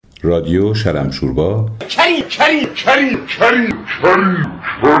رادیو شوربا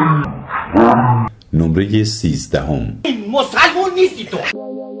نمره 13. مسلمون نیستی تو.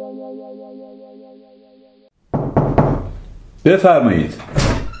 بفرمایید.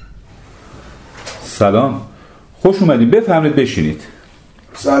 سلام، خوش اومدید. بفرمایید بشینید.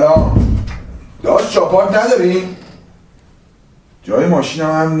 سلام. داشت چاپات نداریم؟ جای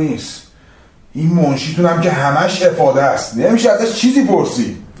ماشینم هم نیست. این منشیتونم که همش افاده است، نمیشه ازش چیزی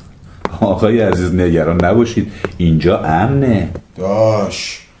پرسی. آقای عزیز نگران نباشید، اینجا امنه.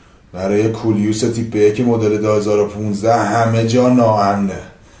 داش برای کولیوس تیپ 1 مدل 2015 همه جا ناامنه.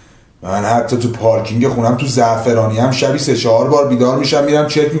 من حتی تو پارکینگ خونم تو زعفرانی هم شبی 3-4 بار بیدار میشم میرم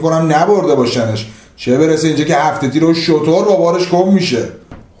چک میکنم نبرده باشنش، چه برسه اینجا که هفته‌تی رو شطور با بارش کم میشه.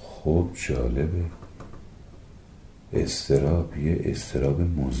 خب جالبه. استراب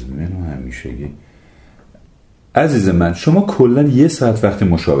مزمن و همیشگی. عزیز من، شما کلا 1 ساعت وقت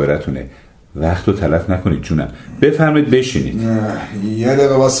مشاورتونه، وقت رو تلف نکنید جونم. بفرمایید بشینید. نه 1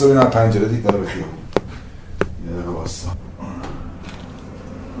 دقیقه واسه ببینم پنجره دید داره بخیام. 1 دقیقه واسه.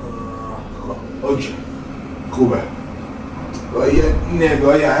 اوکی خوبه. با یه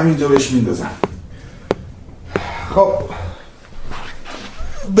نگاهی همینجا بهش میندازم. خب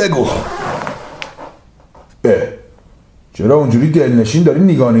بگو. چرا اونجوری دلنشین داری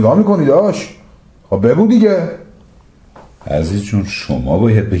نگاه میکنی داش؟ خب بگو دیگه. عزیز جون شما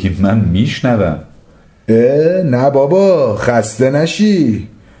باید بگید، من میشنوم. نه بابا خسته نشی.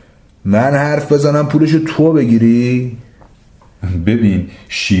 من حرف بزنم پولشو تو بگیری؟ ببین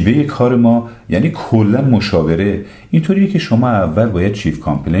شیوه کار ما یعنی کلا مشاوره اینطوریه که شما اول باید چیف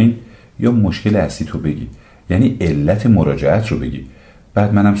کامپلین یا مشکل اصلی تو بگی، یعنی علت مراجعت رو بگی.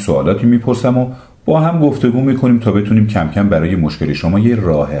 بعد منم سوالاتی میپرسم و با هم گفتگو میکنیم تا بتونیم کم کم برای مشکل شما یه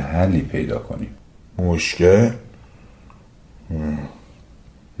راه حلی پیدا کنیم. مشکل؟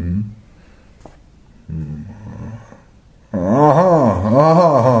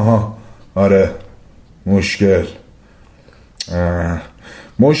 آها آره مشکل.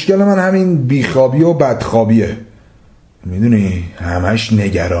 مشکل من همین بیخوابی و بدخوابیه. میدونی همش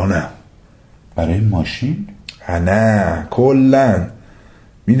نگرانم. برای ماشین؟ نه کلن.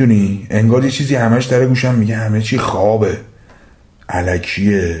 میدونی انگار یه چیزی همش در گوشم میگه همه چی خوابه،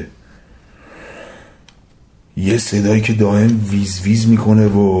 الکیه. یه صدایی که دائم ویز ویز میکنه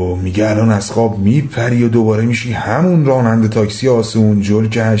و میگه الان از خواب میپری و دوباره میشی همون راننده تاکسی آسمون جل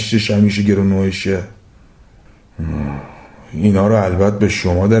که 8 همیشه گرونوشه. اینا رو البته به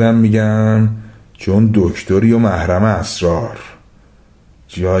شما دارم میگم چون دکتری و محرم اسرار.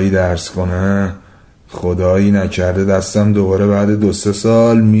 جایی درس کنه خدایی نکرده دستم دوباره بعد 2-3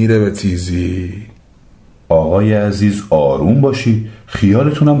 سال میره به تیزی. آقای عزیز آروم باشید،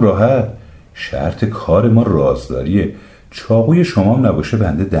 خیالتونم راحت. شرط کار ما رازداریه. چاقوی شما هم نباشه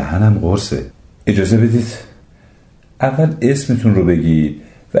بنده دهنم قرصه. اجازه بدید اول اسمتون رو بگید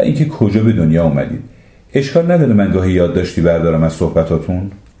و اینکه کجا به دنیا اومدید. اشکال نداره من گاهی یادداشتی بردارم از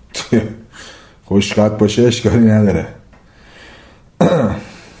صحبتاتون؟ خوشخط باشه اشکالی نداره.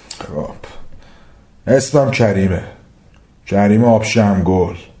 خب اسمم کریم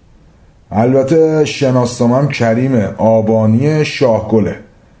آبشمگل. البته شناسنامه‌ام کریم آبانی شاهگله،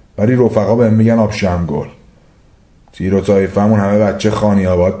 ولی رفقا بهم میگن آبشمگل. تیر و طایفمون همه بچه خانی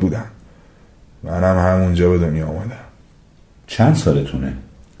آباد بودن، منم همونجا به دنیا آمدم. چند سالتونه؟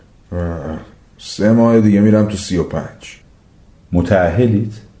 3 ماه دیگه میرم تو 35.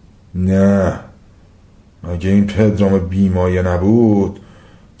 متأهلید؟ نه اگه این پدرام بیمایه نبود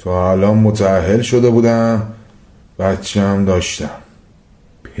تا الان متأهل شده بودم، بچه هم داشتم.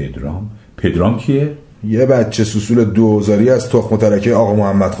 پدرام کیه؟ یه بچه سوسول 2000 از تخم ترکه آقا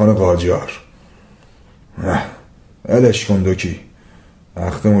محمدخان قاجار. الش کن دوکی،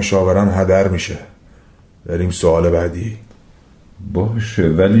 وقت مشاورم هدر میشه. بریم سوال بعدی. باشه،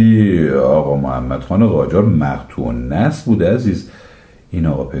 ولی آقا محمدخان قاجار مقطوع نسل بوده عزیز. این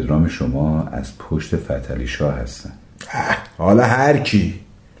آقا پدرام شما از پشت فتحعلی شاه هستن. حالا هر کی.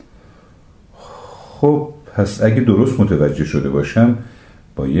 خب پس اگه درست متوجه شده باشم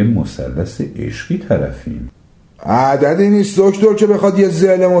با یه مثلث عشقی طرفیم. عددی نیست دکتر که بخواد یه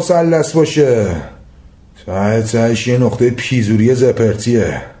زل مثلث باشه. تهش یه نقطه پیزوری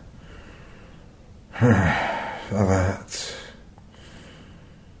زپرتیه.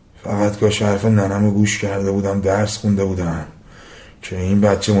 فقط کاش حرف ننمو گوش کرده بودم، درس خونده بودم که این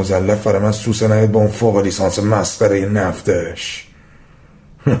بچه مزلف برای من سوسه نهید با اون فوق لیسانس مسخره نفتش.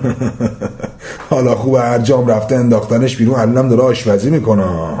 حالا خوبه هر جام رفته انداختنش بیرون، الانم داره آشپزی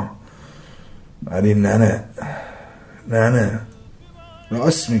میکنه. ولی نه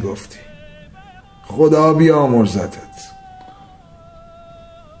راست میگفتی. خدا بیامرزتت.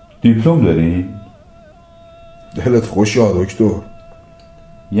 دیپلم دارین؟ دلت خوشه دکتر.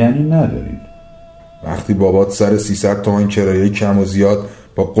 یعنی ندارین؟ وقتی بابات سر 300 تومن کرایه کم و زیاد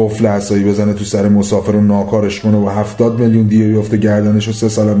با قفل عصایی بزنه تو سر مسافر و ناکارش کنه و 70 میلیون دیه بیفته گردنش و 3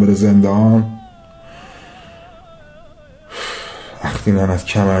 سالم بره زندان، وقتی ننت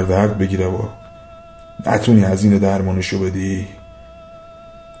کمر درد بگیره و نتونی هزینه درمانشو بدی،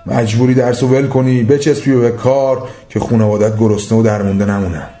 مجبوری درسو ول کنی بچسبی به کار که خانوادت گرسنه و درمونده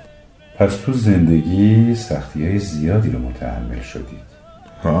نمونن. پس تو زندگی سختی‌های زیادی رو متحمل شدید.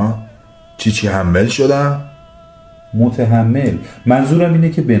 ها؟ چی حمل شدم؟ متحمل. منظورم اینه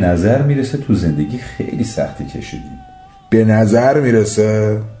که به نظر میرسه تو زندگی خیلی سختی کشیدیم. به نظر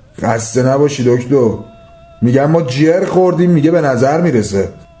میرسه؟ خسته نباشی دکتر. میگم ما جر خوردیم، میگه به نظر میرسه.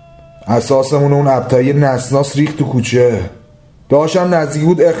 اساسمون اون ابتدای نسناس ریخت تو کوچه. داشتم نزدیک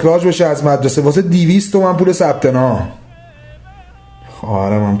بود اخراج بشه از مدرسه واسه 200 تومن پول ثبت نام.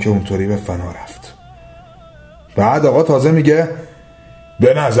 خواهرم هم که اونطوری به فنا رفت. بعد آقا تازه میگه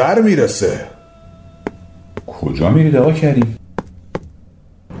به نظر میرسه. کجا میرید آقا کریم؟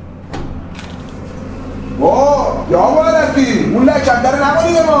 یا آقا علفی اون لکنده رو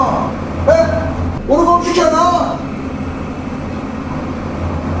نمانید ما. برو گم شو کنار.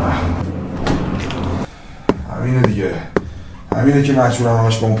 همینه دیگه، همینه که مجبورم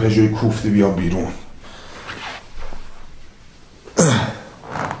همش با اون پژوی کوفتی بیام بیرون.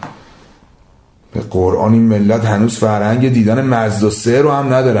 به قرآن این ملت هنوز فرهنگ دیدن مزدا 3 رو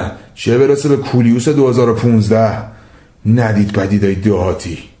هم ندارن، چه برسه به کولیوس 2015. ندید بدیدای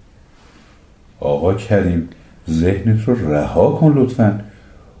دهاتی. آقا کریم ذهنت رو رها کن لطفاً.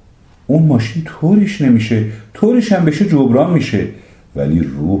 اون ماشین طوریش نمیشه، طوریش هم بشه جبران میشه، ولی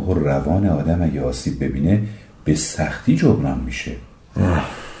روح و روان آدم اگه آسیب ببینه به سختی جبران میشه.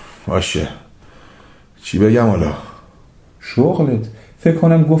 باشه، چی بگم حالا؟ شغلت فکر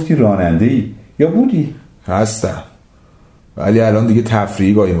کنم گفتی راننده‌ای یا بودی؟ هستم، ولی الان دیگه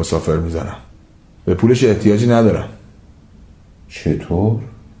تفریحی با این مسافر میزنم، به پولش احتیاجی ندارم. چطور؟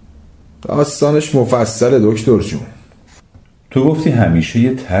 داستانش مفصله دکتر جون. تو گفتی همیشه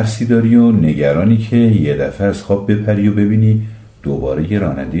یه ترسی داری و نگرانی که یه دفعه از خواب بپری و ببینی دوباره یه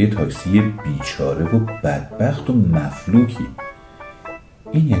راننده تاکسی بیچاره و بدبخت و مفلوکی.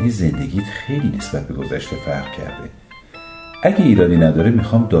 این یعنی زندگیت خیلی نسبت به گذشته فرق کرده. اگه ایرادی نداره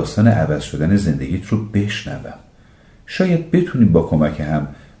میخوام داستان عوض شدن زندگیت رو بشنوم. شاید بتونیم با کمک هم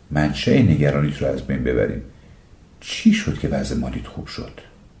منشأ نگرانیت رو از بین ببریم. چی شد که وضع مالیت خوب شد؟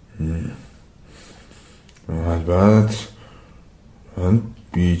 البته من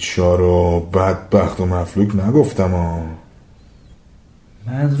بیچاره و بدبخت و مفلوک نگفتم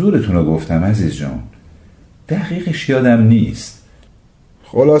منظورتون رو گفتم عزیز جان، دقیقش یادم نیست.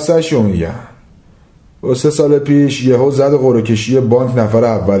 خلاصه شو میگم، 3 سال پیش یهو زد قرعه کشی بانک نفر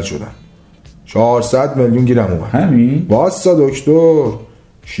اول شدم، 400 میلیون گیرم اومد. همین؟ باسا دکتر،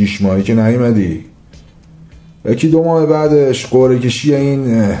 6 ماهی که نیومدی. 1-2 ماه بعدش قرعه کشی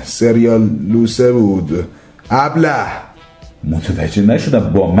این سریال لوسه بود. ابله. متوجه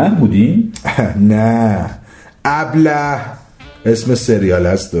نشدم، با من بودی؟ نه، ابله اسم سریال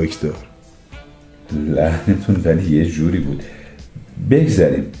است دکتر. لعنتون، ولی یه جوری بود.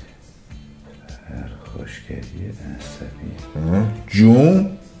 بگذاریم. پرخاشگری عصبی. جون؟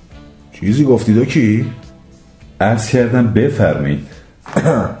 چیزی گفتی دکی؟ عرض کردم بفرمایید.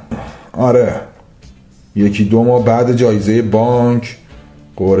 آره، 1-2 ماه بعد جایزه بانک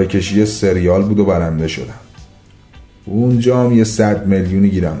قرعه کشی سریال بود و برنده شدم. اونجا هم 100 میلیونی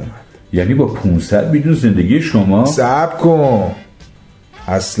گیرم اومد. یعنی با 500 میلیون زندگی شما؟ صبر کن،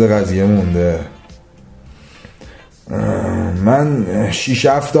 اصل قضیه مونده. من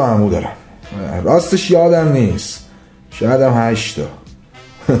 6-7 تا عمو دارم، راستش یادم نیست، شاید هم 8 تا.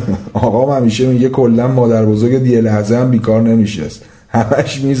 آقام همیشه میگه کلا مادر بزرگ یه لحظه هم بیکار نمیشست،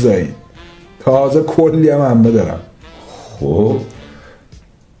 همش میزایید. تازه کلی هم عمه دارم. خب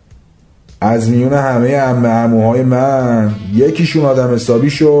از میون همه عموهای من یکیشون آدم حسابی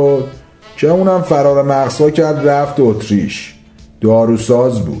شد که اونم فرار مغزها کرد رفت اتریش،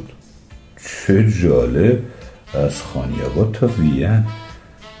 داروساز بود. چه جالب، از خانیاباد تا وین.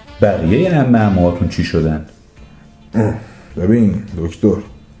 بقیه عموهاتون چی شدن؟ ببین دکتر،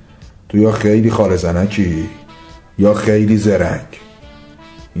 تو یا خیلی خالصنکی یا خیلی زرنگ.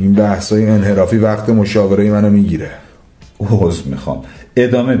 این بحثای انحرافی وقت مشاوره منو میگیره. عذر میخوام،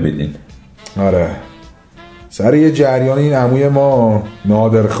 ادامه بدین. آره، سر یه جریان این عموی ما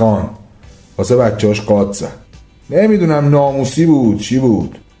نادرخان واسه بچه‌اش قاد زد. نمیدونم ناموسی بود چی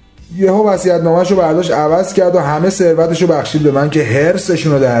بود، یهو وصیت‌نامه‌شو برداشت عوض کرد و همه ثروتشو بخشید به من که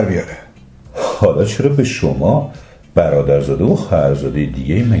حرصشونو در بیاره. حالا چرا به شما؟ برادرزاده و خواهرزاده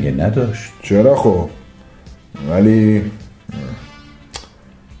دیگه مگه نداشت؟ چرا خب؟ ولی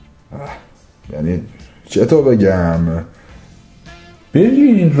یعنی چطور بگم؟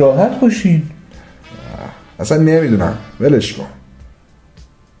 بگین، راحت باشین. اصلا نمیدونم، ولش کن.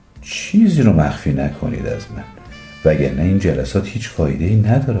 چیزی رو مخفی نکنید از من، وگرنه این جلسات هیچ فایده‌ای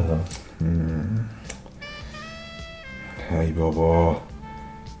نداره. ای بابا،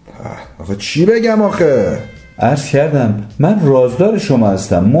 آخه چی بگم آخه؟ عرض کردم من رازدار شما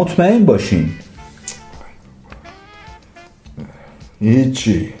هستم، مطمئن باشین.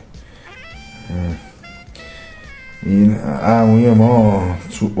 هیچی. این عموی ما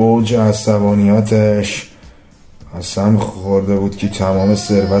تو اوج عصبانیاتش قسم خورده بود که تمام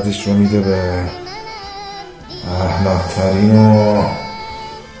ثروتش رو میده به احمق‌ترین و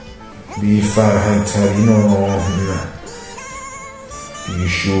بی‌فرهنگ‌ترین و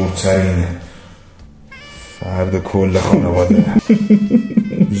بیشعورترین فرد کل خانواده.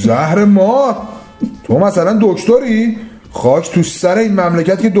 زهر ما، تو مثلا دکتری؟ خاک تو سر این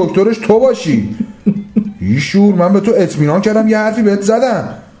مملکت که دکترش تو باشی. بیشعور، من به تو اطمینان کردم، یه حرفی بهت زدم،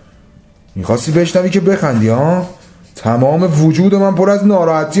 میخواستی بشنوی که بخندی ها؟ تمام وجود من پر از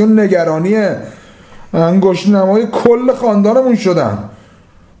ناراحتی و نگرانیه. انگشت نمای کل خاندانمون شدم.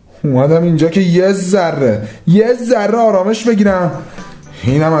 اومدم اینجا که یه ذره آرامش بگیرم.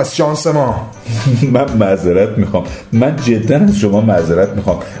 اینم از شانس ما. من معذرت میخوام، من جدا از شما معذرت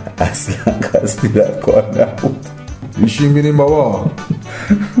میخوام، اصلا قصدی در کار نبود. بیشین بینیم بابا.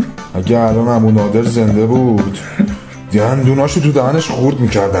 اگه الان عمو نادر زنده بود دندوناشو تو دهنش خورد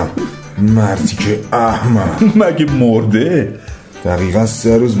میکردم. مردی که احمق. مگه مرده؟ دقیقا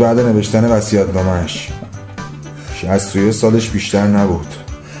 3 روز بعد نوشتن وصیت‌نامه‌اش. 61 سالش بیشتر نبود.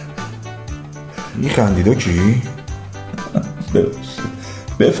 میخندید و کی؟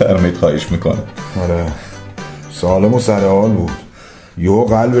 بفرمایید، خواهش میکنم. آره، سالم و سر حال بود. یهو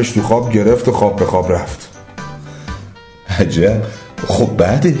قلبش تو خواب گرفت و خواب به خواب رفت. عجب. خب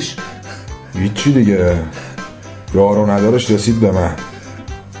بعدش؟ هیچی دیگه، دار و ندارش رسید به من.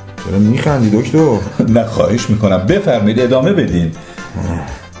 چرا میخندی دکتر؟ نه خواهش میکنم، بفرمایید ادامه بدین.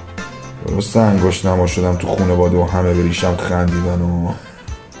 درسته انگشت نما شدم تو خانواده و همه به ریشم خندیدن و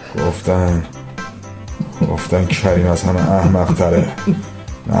گفتن کریم از همه احمق تره.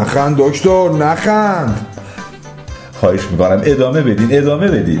 نخند دکتر، نخند. خواهش میکنم ادامه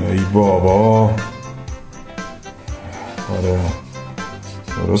بدین. ای بابا. آره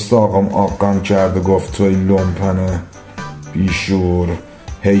درست آقام کرد و گفت توی لومپنه بیشور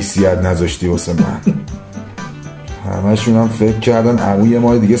حیثیت نذاشتی واسه من. همشون هم فکر کردن عموی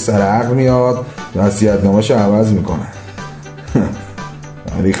ما دیگه سر عقل میاد وصیت‌نامه‌شو عوض میکنن.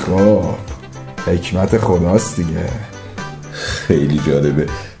 ولی خب حکمت خداست دیگه. خیلی جالبه،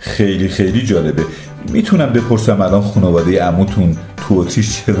 خیلی جالبه. میتونم بپرسم الان خانواده عموتون تو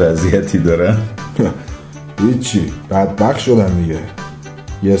اتریش چه وضعیتی دارن؟ هیچی، بدبخت شدن دیگه.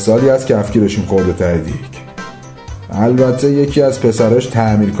 1 سالی از کفگیرشون خورده تردیک. البته یکی از پسراش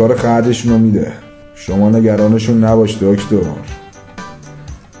تعمیرکار خردشون رو میده. شما نگرانشون نباش دکتر.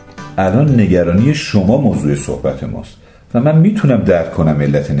 الان نگرانی شما موضوع صحبت ماست و من میتونم درک کنم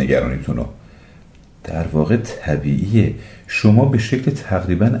علت نگرانیتونو. در واقع طبیعیه، شما به شکل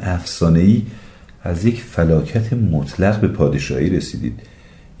تقریبا افسانه‌ای از یک فلاکت مطلق به پادشاهی رسیدید.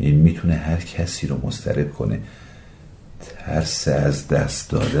 این میتونه هر کسی رو مضطرب کنه. ترس از دست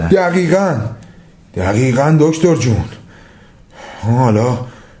دادن. دقیقاً دکتر جون. حالا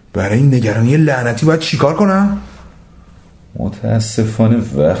برای این نگرانی لعنتی باید چیکار کنم؟ متاسفانه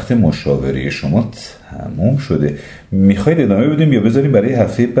وقت مشاوره شما تموم شده. میخواید ادامه بدیم یا بذاریم برای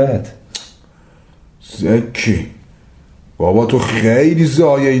هفته بعد؟ زکی بابا تو خیلی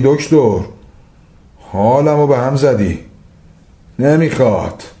زایه‌ای دکتر. حالمو به هم زدی.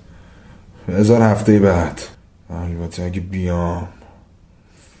 نمیخواد. بذار هفته بعد. البته اگه بیام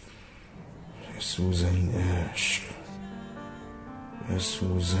بسوزه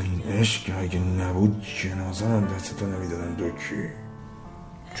این عشق اگه نبود جنازه هم دستتو نمیدادن دکی.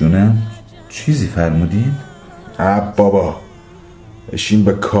 جونم چیزی فرمودین؟ بابا بشین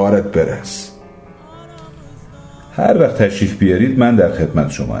به کارت برس. هر وقت تشریف بیارید من در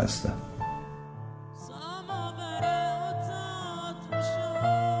خدمت شما هستم.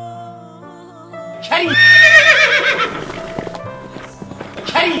 کریم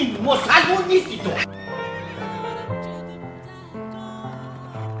مسلمون نیستی تو.